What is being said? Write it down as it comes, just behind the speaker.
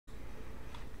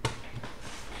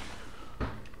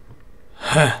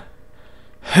Hi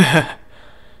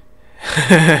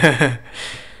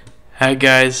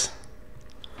guys.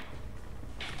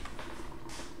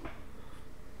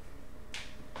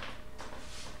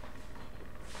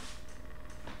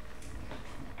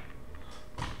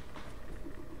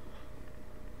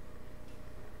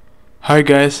 Hi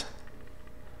guys.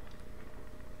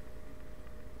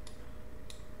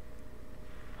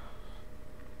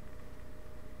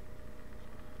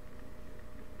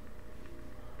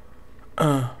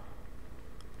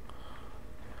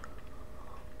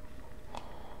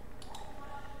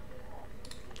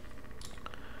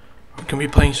 We're gonna be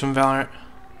playing some Valorant.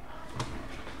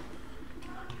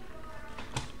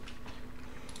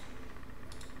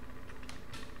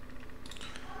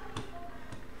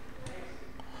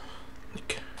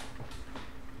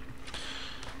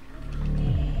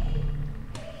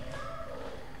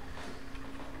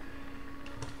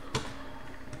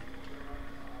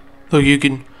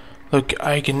 Look,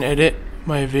 I can edit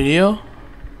my video.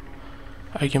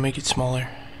 I can make it smaller.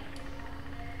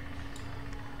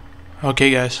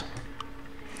 Okay, guys.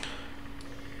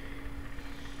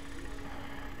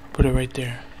 Put it right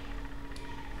there.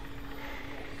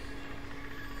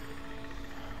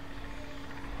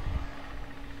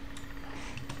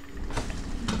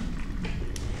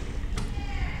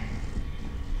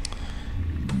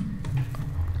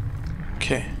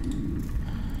 Okay.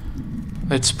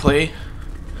 Let's play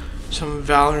some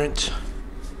Valorant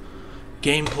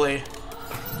gameplay.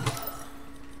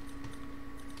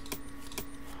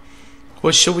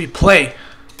 What should we play?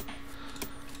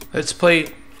 Let's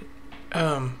play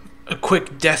a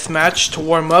quick death match to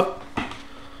warm up.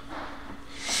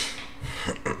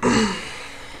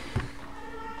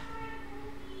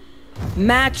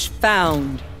 Match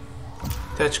found.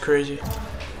 That's crazy.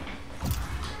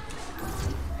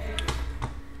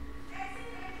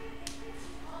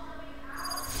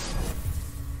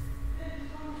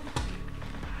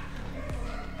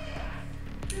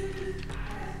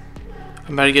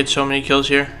 I'm about to get so many kills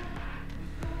here.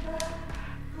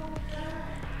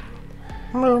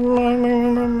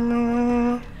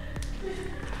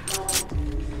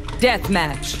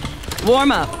 Deathmatch.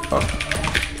 Warm up.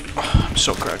 Oh. I'm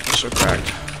so cracked. I'm so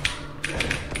cracked.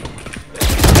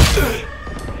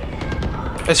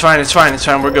 It's fine. It's fine. It's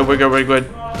fine. We're good. We're good. We're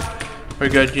good. We're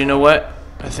good. You know what?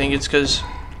 I think it's because.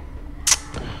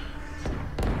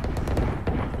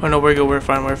 Oh no, we're good. We're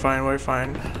fine. We're fine. We're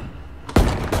fine.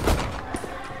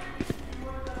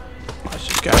 Watch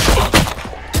this guy.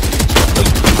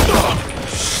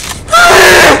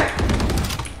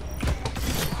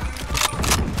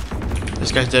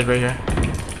 This guy's dead right here.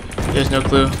 He has no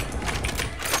clue.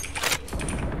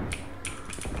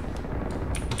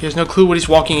 He has no clue what he's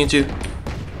walking into.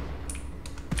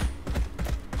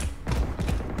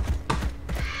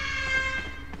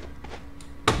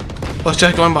 Watch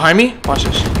that going behind me. Watch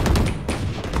this.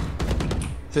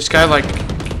 This guy, like,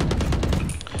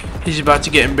 he's about to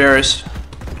get embarrassed.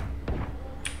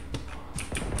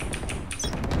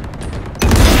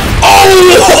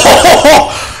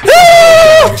 Oh!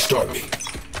 Start me.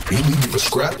 You need me for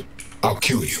scrap? I'll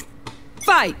kill you.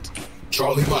 Fight.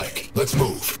 Charlie Mike, let's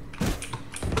move.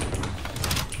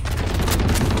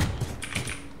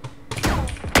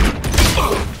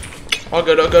 All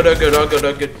good, all good, all good, all good,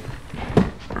 all good.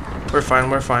 We're fine,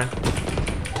 we're fine.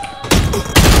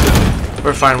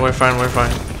 We're fine, we're fine, we're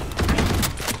fine.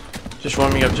 Just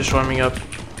warming up, just warming up.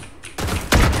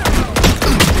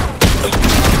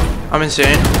 I'm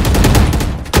insane.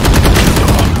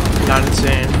 Not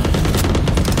insane.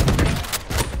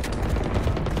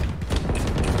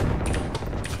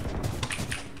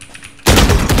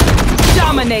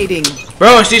 Dominating.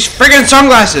 Bro, it's these friggin'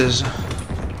 sunglasses.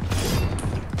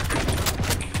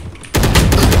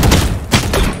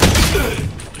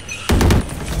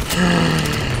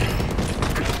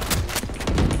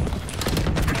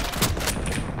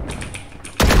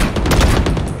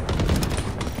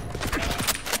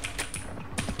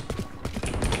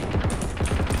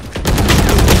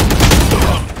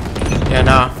 Yeah,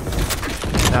 nah.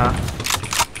 Nah.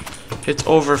 It's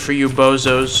over for you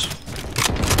bozos.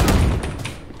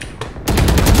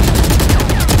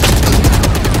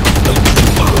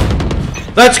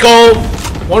 Let's go!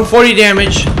 140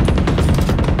 damage.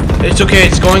 It's okay,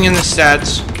 it's going in the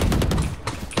stats.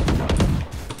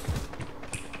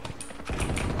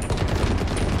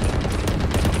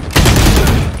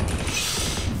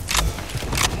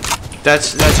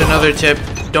 That's another tip.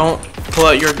 Don't pull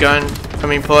out your gun. I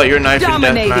mean, pull out your knife in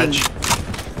deathmatch.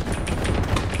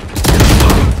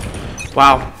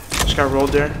 Wow, just got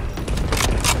rolled there.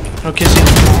 No kissing.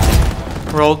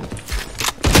 Rolled.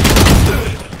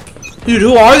 Dude,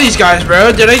 who are these guys,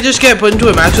 bro? Did I just get put into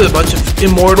a match with a bunch of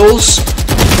immortals?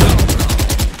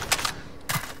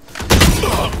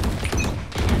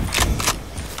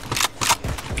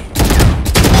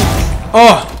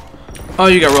 Oh,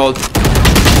 you got rolled.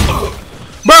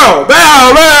 Bro,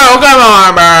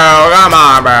 come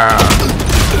on, bro.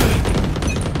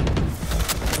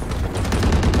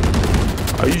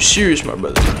 Are you serious, my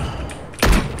brother?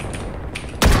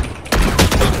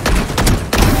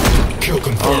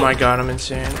 Oh my god, I'm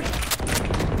insane.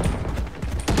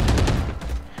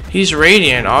 He's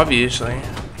radiant, obviously.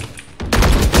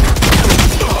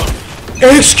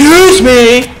 Excuse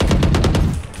me!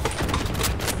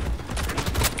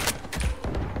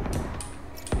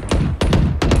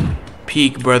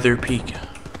 Peek, brother, peek.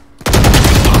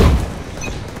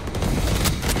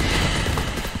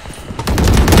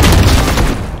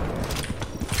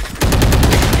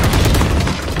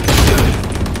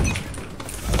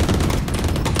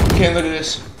 Okay, look at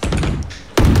this.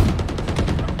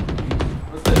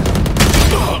 What's this?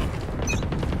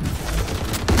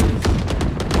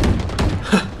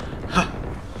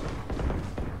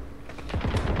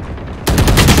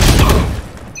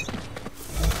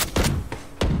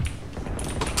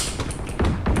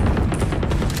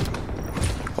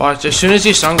 Watch, as soon as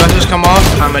these sunglasses come off,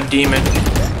 I'm a demon.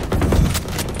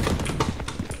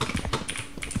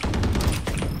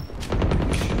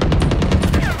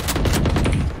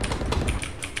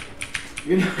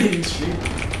 You're not even streaming.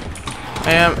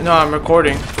 I am. No, I'm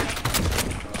recording.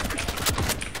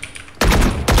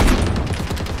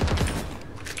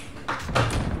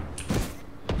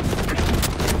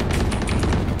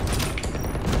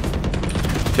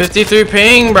 $53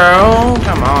 ping, bro.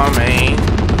 Come on, man.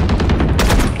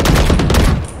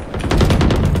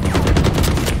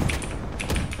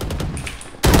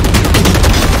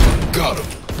 Got him.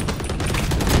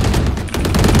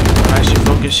 I should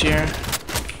focus here.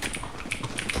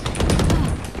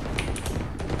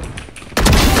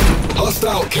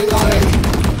 Hostile KIA.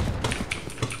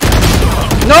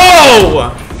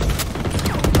 No!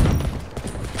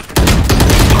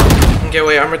 Okay,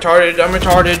 wait, I'm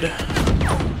retarded.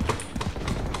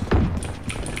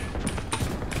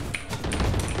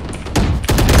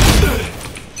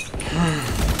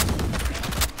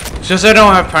 It's just I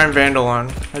don't have Prime Vandal on.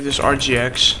 I have this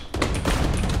RGX.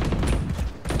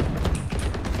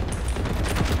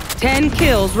 10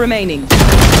 kills remaining.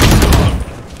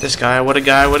 This guy, what a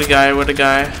guy.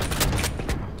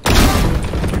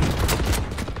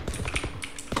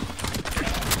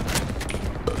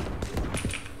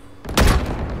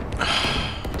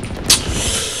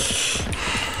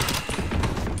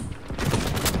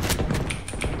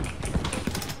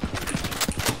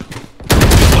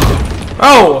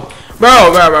 Oh!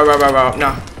 Bro.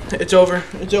 No. It's over.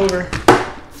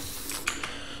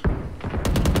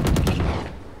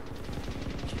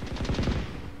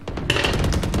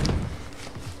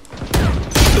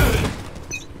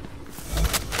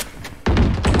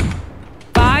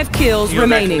 5 kills You go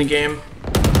back in the remaining. game.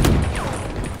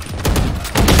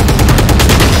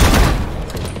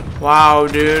 Wow,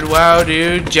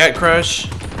 dude. Jet crush.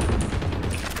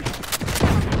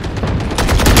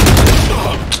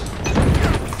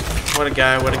 What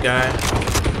a guy.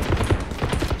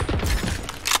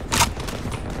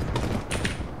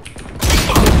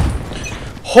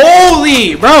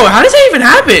 Holy, bro, how does that even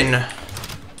happen?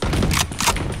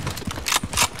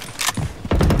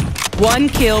 1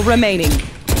 kill remaining.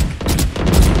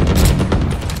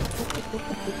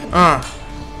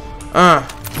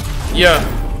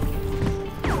 Yeah.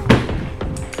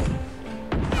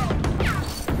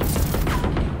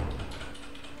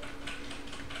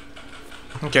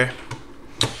 Okay.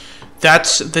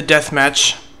 That's the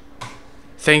deathmatch.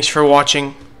 Thanks for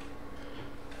watching.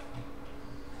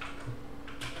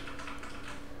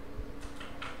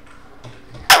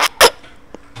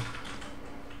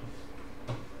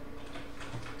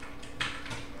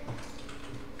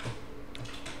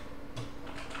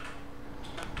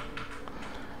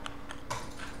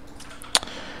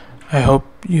 I hope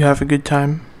you have a good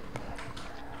time.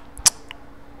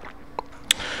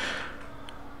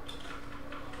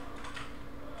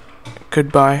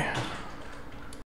 Goodbye.